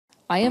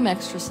I am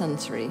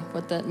extrasensory.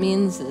 What that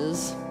means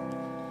is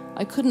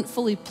I couldn't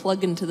fully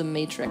plug into the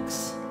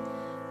matrix.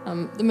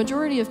 The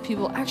majority of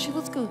people, actually,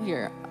 let's go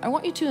here. I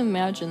want you to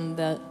imagine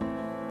that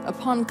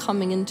upon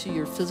coming into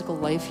your physical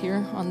life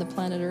here on the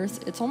planet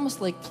Earth, it's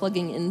almost like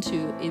plugging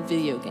into a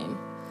video game.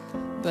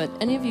 But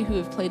any of you who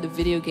have played a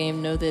video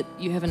game know that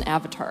you have an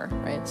avatar,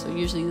 right? So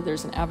usually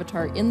there's an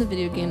avatar in the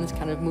video game that's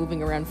kind of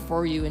moving around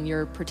for you and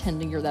you're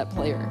pretending you're that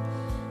player.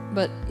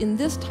 But in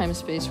this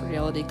time-space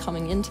reality,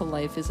 coming into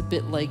life is a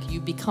bit like you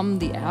become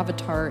the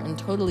avatar and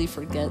totally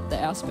forget the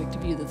aspect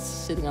of you that's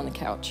sitting on the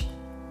couch.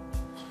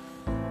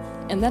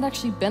 And that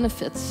actually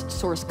benefits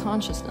source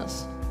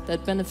consciousness.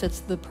 That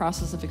benefits the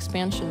process of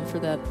expansion for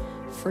that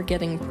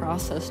forgetting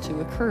process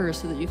to occur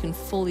so that you can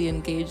fully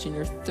engage in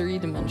your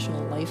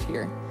three-dimensional life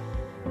here.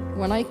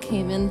 When I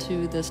came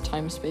into this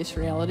time-space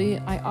reality,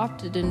 I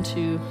opted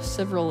into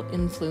several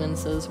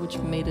influences which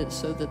made it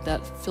so that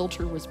that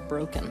filter was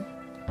broken.